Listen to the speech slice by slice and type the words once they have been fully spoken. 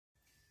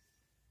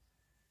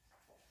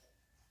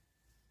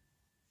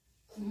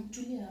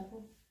Tulia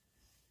hapo.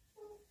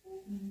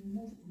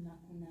 Move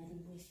kuna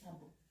ribu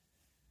hesabu.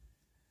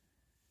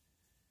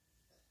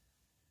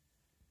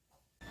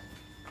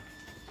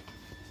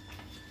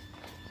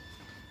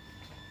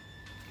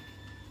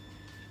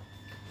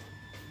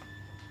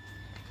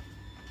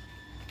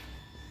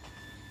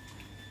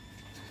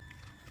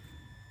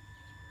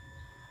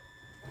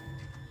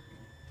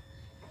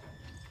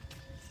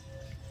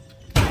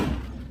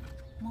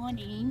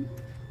 Morning.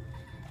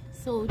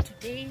 So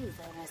today is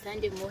our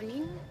Sunday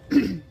morning.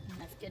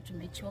 Nasikia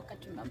tumechoka,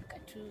 tumeamka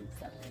tu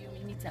a few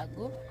minutes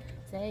ago.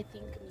 So I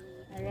think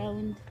ni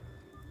around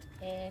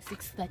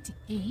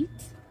 6:38.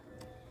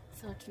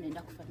 So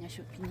tunaenda kufanya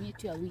shopping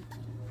yetu ya wiki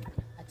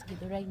at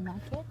Githurai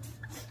market.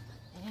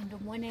 Ndio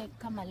muone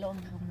kama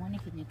long, muone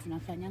kenye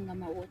tunafanyanga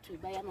ama what we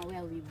buy ama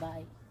where we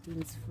buy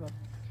things from.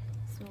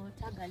 So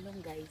tag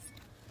along guys.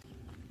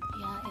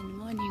 Yeah, in the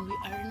morning we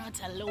are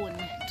not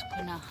alone.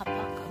 Tukona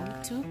hapa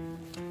mtu.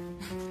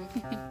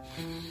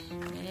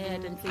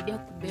 Atanisaidia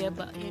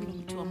kubeba, yeye ndo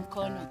mtu wa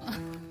mkono.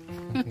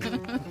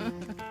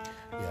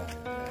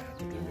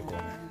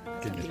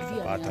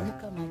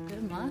 Tunaamka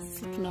mapema,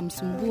 si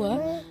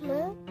tunamsumbua.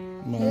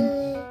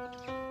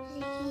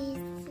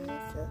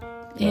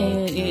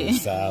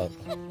 Sawa.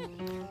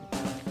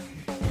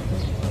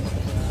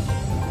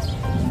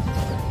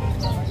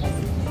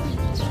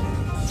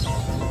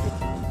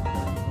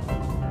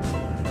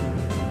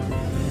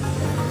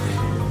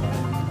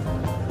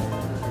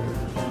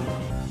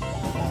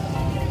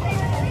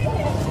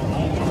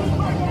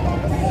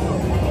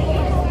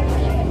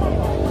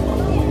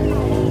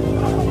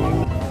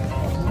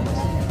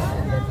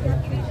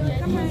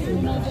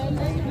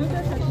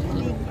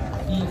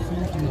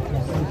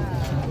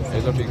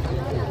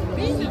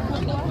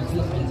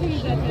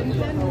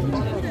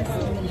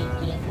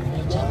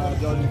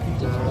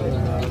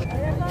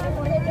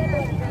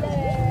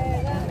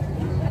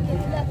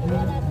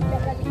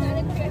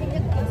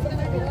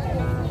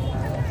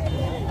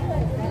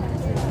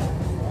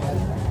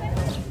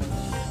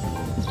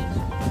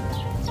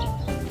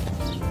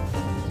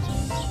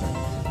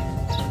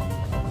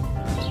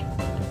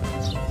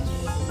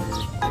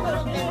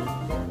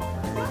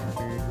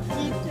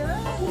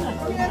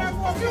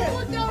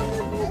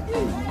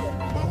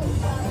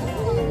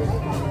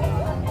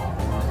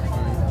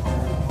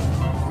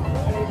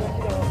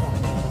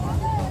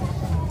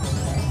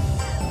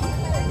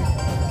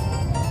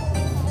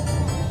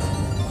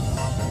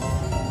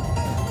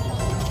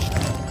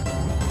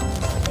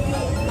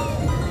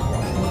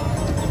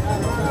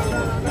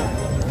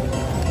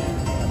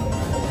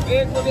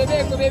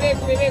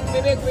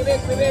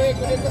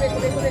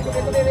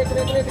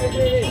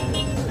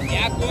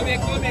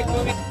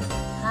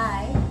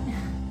 Hi.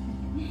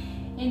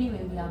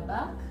 Anyway, we are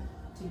back.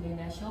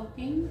 Tulienda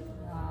shopping.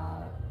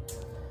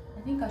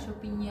 I think a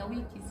shopping ya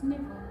wiki, isn't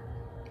it?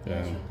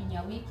 Yeah. Shopping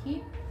ya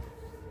wiki.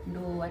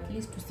 No, at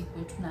least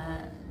tusikwe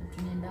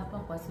tunaenda hapa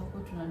kwa soko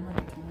tunanunua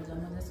vitu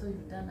moja. So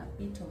we've done a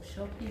bit of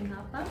shopping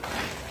hapa.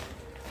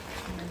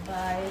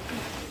 Buy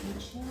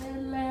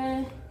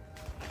mchele.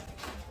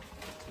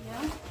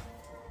 Yeah.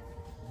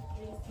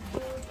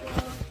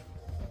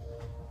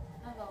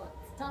 Have our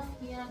stuff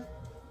here.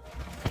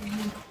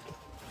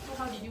 So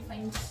how did you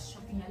find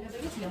shopping earlier?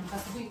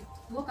 We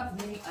woke up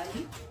very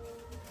early.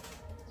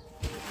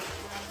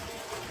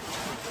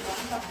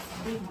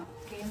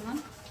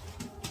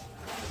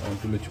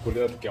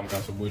 Tumechukulia tukiamka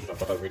asubuhi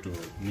tunapata vitu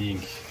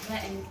nyingi.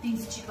 Yeah, and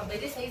things cheaper. By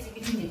this size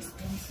it's really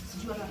expensive.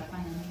 Sijui watu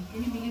watafanya nini.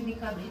 Can you believe the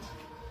cabbage?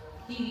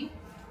 Hii.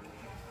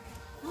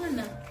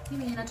 Ona,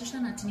 hii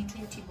inatoshana na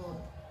 20 bob.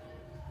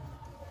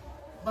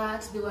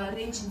 But they were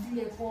arranged in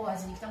zile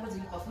fours ni kitambo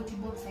zilikuwa 40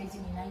 bob, size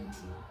ni 90.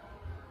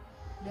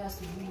 Leo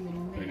asubuhi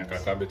nimenunua. Kuna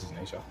cabbage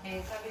zinaisha.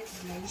 Cabbage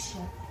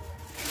zinaisha.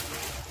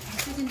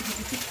 Sasa ni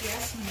kitu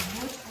kiasi ni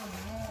bought for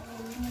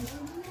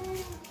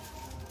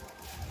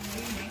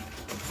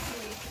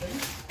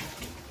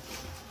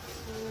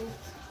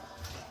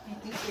I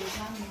think we're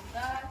done with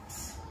that.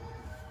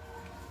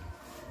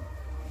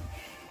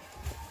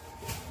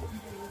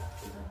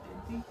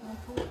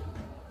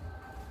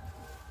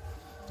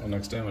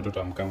 Next time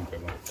tutamka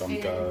mapema.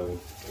 Tutamka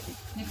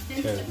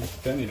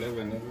 10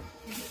 11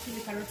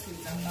 the carrots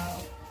with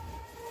ambao.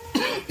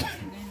 Then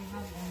we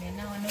have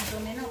omena.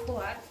 Omena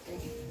kwa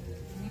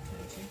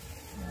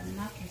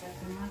market at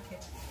the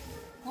market.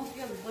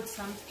 Hopefully we got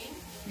something.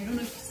 I don't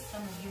know if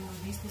some of you know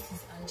this. This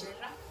is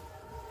Angela.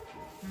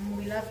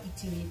 We love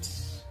eating it.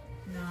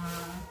 Na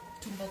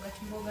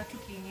tumboga tu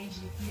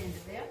kienyeji here and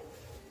there.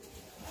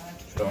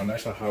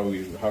 Tutaonesha how we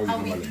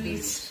normally do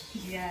it.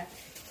 Yeah.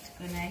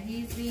 Tukona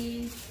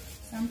hizi,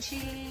 some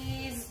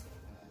cheese,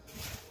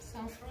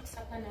 some fruits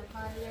hapa na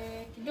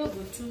pale,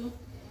 kidogo tu,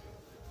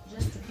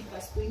 just to keep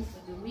us going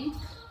for the week.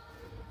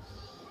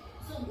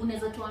 So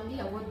unaweza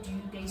tuambia, what do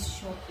you guys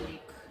shop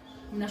like?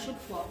 Una shop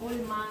for a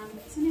whole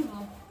month?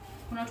 Sinema,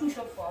 kuna tu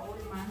shop for a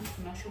whole month,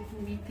 tuna shop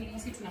weekly.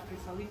 Sisi tuna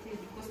prefer weekly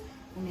because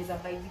unaweza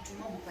buy vitu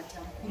moja upate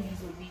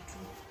hizo vitu.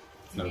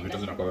 Na vitu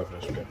zinakuwa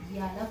fresh pia.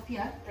 Yeah, na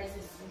pia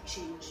prices will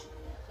change.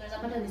 Because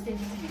I'm not the same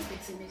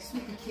next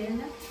week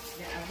weekend.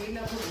 They're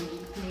available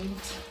in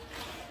plenty.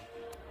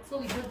 So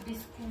we got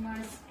these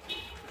kumas.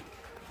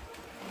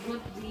 We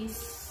got this.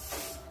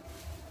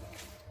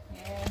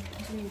 Yeah,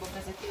 hizi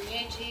mboga za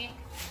kienyeji.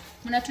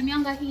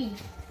 Mnatumianga hii?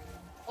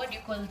 What do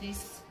you call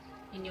this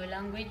in your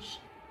language?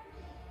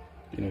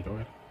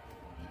 Inaitwa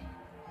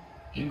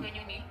In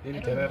kwenye ni?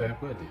 Ini terere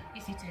kweli?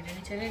 Isi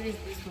terere. Terere is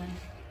this one.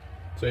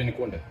 So ini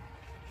kunde?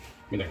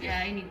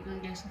 Yeah, ini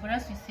kunde. So for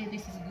us we say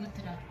this is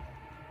gutra.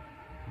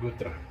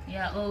 Gutra.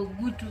 Yeah, or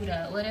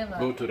gutura, whatever.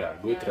 Gutra.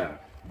 Yeah, gutra.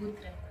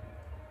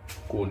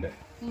 Kunde.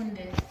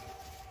 Kunde.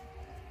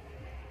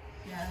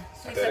 Yeah,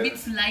 so it's a bit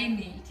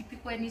slimy.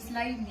 Ikipikwa ni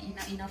slimy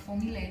ina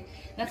formula.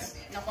 That's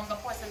nakwanga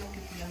poa sana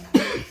ukikula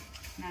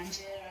na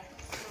njera.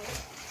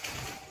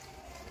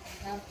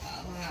 So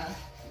our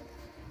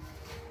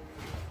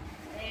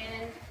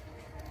and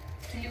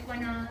tulikuwa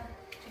na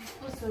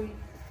sorry,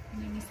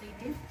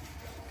 nimenisaidia.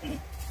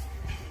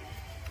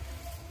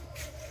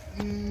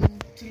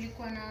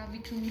 Tulikuwa na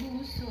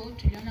vitunguu, so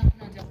tuliona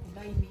kuna haja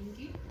kubai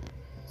mingi.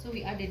 So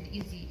we added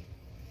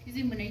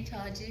hizi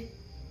mnaita aje?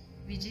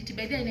 Veggie.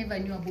 By the way, I never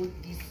knew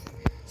about this.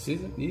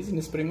 Hizi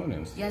ni spring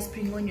onions? Yeah,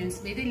 spring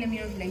onions. By the way, let me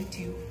not lie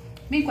to you.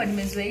 Mimi kwa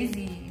nimezoea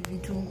hizi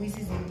vitunguu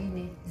hizi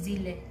zingine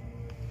zile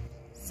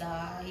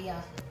za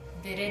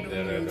the red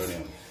onions.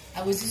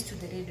 I was used to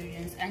the red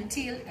onions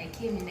until I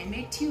came and I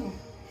met you.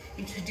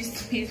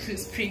 Introduced me to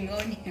spring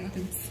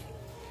onions.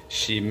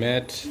 She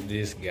met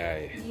this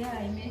guy. Yeah,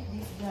 I met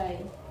this guy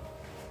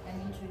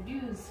and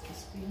introduced to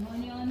spring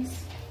onions.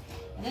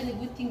 And then the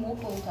good thing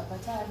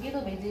utapata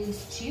ghetto by the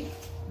is cheap.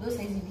 Those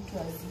size vitu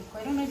haziko.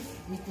 I don't know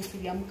if ni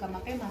kusuliamka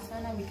mapema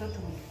sana we thought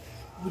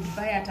would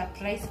buy at a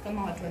price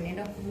kama watu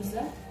wanaenda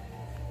kuuza.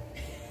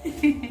 But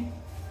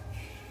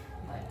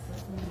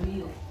that's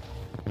real.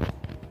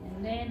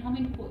 And then how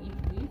many people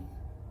eat with?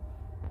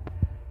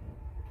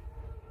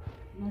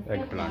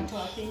 Eggplant.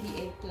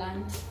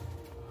 Eggplant.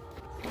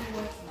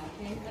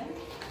 Napenda.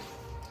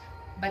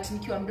 But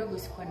nikiwa mdogo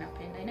sikuwa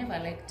napenda. I never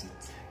liked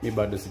it. Mi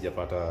bado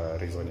sijapata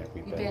reason ya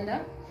kuipenda. Nipenda?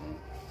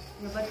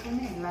 Yeah, but for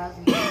me I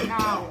love it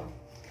now.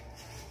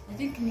 I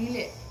think ni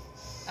ile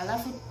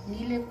alafu ni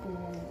ile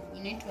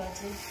inaitwa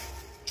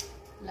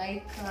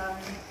like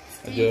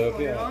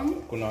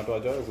kuna watu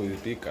wajawe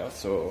kuipika,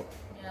 so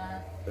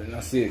yeah.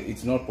 Na see,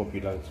 it's not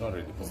popular. It's not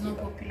really popular. It's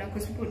not popular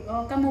because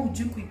people kama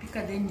hujui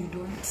kuipika then you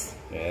don't.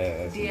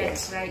 Yeah, dare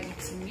try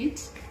eating it.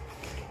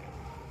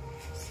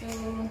 So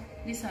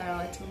these are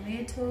our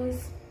tomatoes.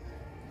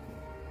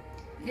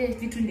 These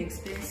vitu ni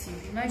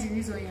expensive. Imagine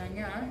hizo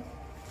nyanya.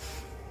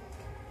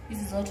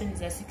 Hizi zote ni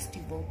za 60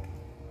 bob.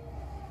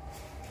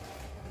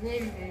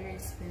 Very very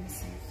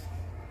expensive.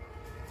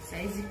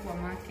 Saizi kwa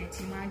market,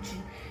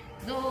 imagine.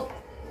 Though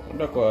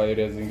labda kwa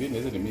area zingine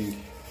hizo ni mingi.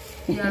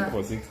 Yeah.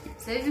 For 60.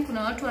 Saizi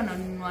kuna watu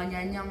wananunua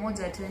nyanya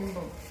moja 10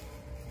 bob.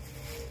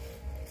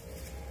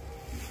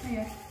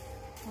 Yeah.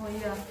 Oh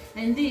yeah.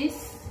 And this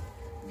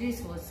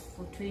was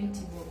for 20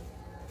 bob.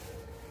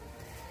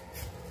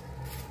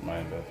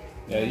 Maembe.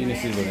 Yeah, hii ni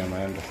season ya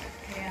maembe.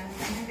 Yeah,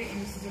 maembe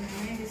in season ya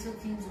maembe, so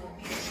things will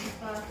be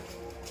cheaper.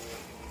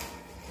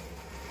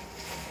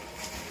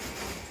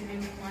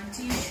 Tulinunua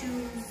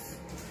tissues.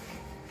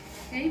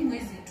 Hii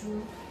mwezi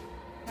tu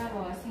kama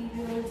wa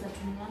cereals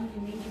atunuangi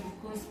mingi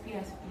because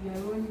pia we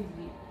are only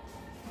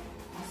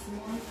a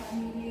small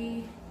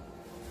family.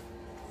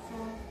 So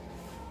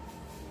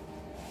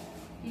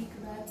I think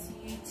that's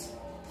it.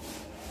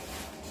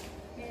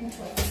 And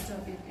to extra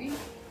baby.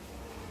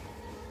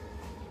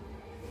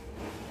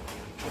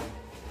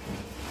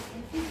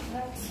 I think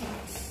that's it.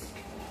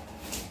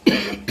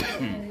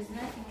 There's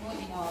nothing more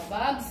in our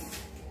bags.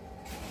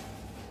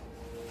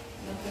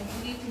 We're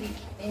completely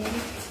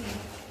empty.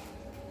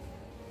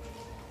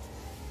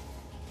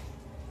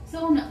 So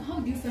now, how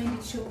do you find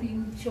it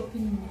shopping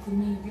with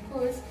me?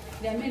 Because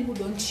there are men who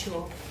don't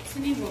shop.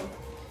 People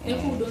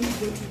who don't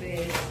go to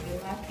the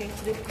market,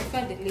 they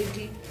prefer the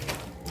lady.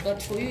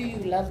 But for you,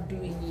 you love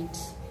doing it.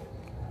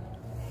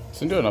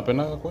 Sindio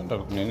napenda kwenda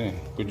nini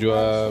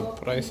kujua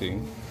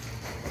pricing.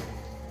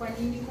 Kwa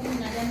nini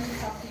nadhani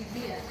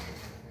nitakuibia?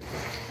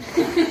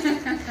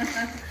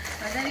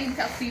 Nadhani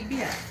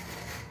nitakuibia.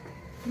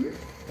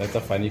 That's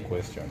a funny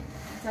question.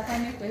 It's a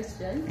funny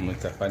question.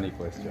 It's a funny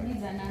question. It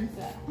needs an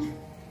answer.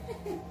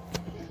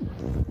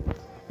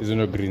 Hizo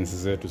no greens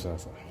zetu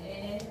sasa.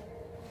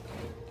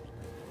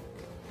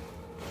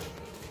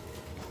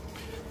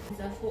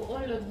 For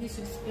all of this,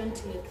 we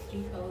spent like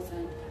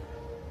 3,000.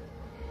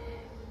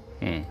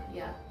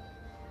 Yeah.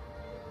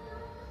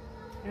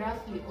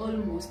 Roughly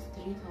almost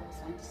 3,000.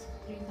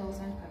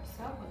 3,000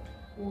 kabisa, but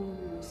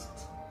almost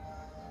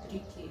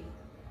 3K.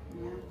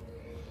 Yeah.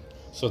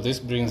 So this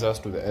brings us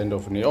to the end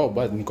of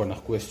but niko na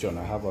question.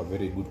 I have a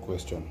very good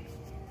question.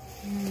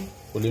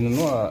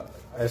 Ulinunua,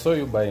 I saw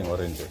you buying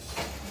oranges.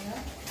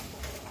 Yeah.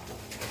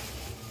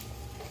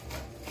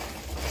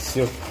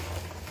 Sio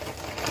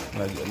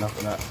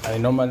I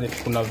normally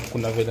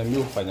kuna vile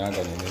mimi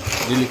hufanyaga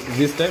nini.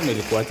 This time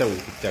nilikuacha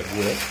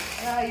ukichague.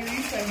 You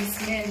usually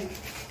smell.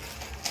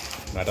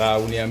 Nataka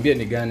uniambie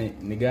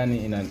ni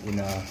gani ina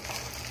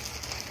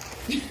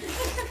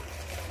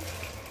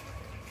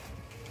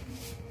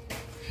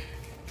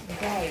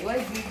Guy, why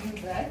do you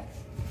do that?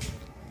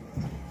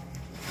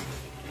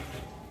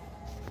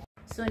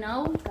 So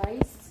now,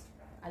 guys,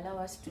 allow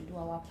us to do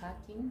our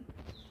packing.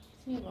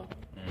 Sio?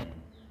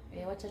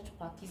 Wacha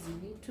tupaki hizi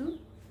vitu,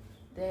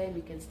 then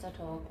we can start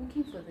our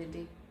cooking for the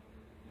day.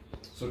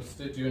 So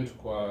stay tuned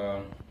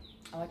kwa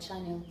our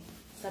channel.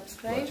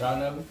 Subscribe,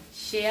 channel,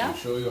 share. We'll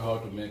show you how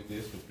to make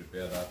this, to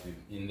prepare that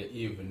in the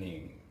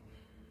evening.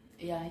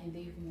 Yeah, in the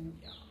evening.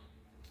 Yeah.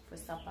 For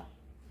supper.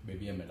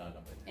 Baby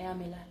amelala. Yeah,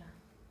 amelala.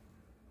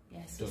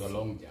 Yes. It was a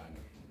long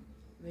journey.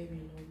 Very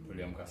long.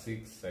 Tuliamka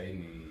 6, sasa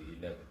ni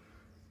 11.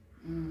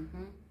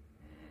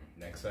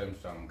 Next time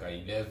tutamka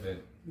 11.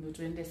 Ndio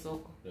tuende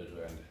soko. Ndio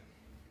tuende.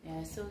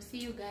 Yeah, so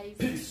see you guys.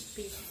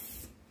 Peace.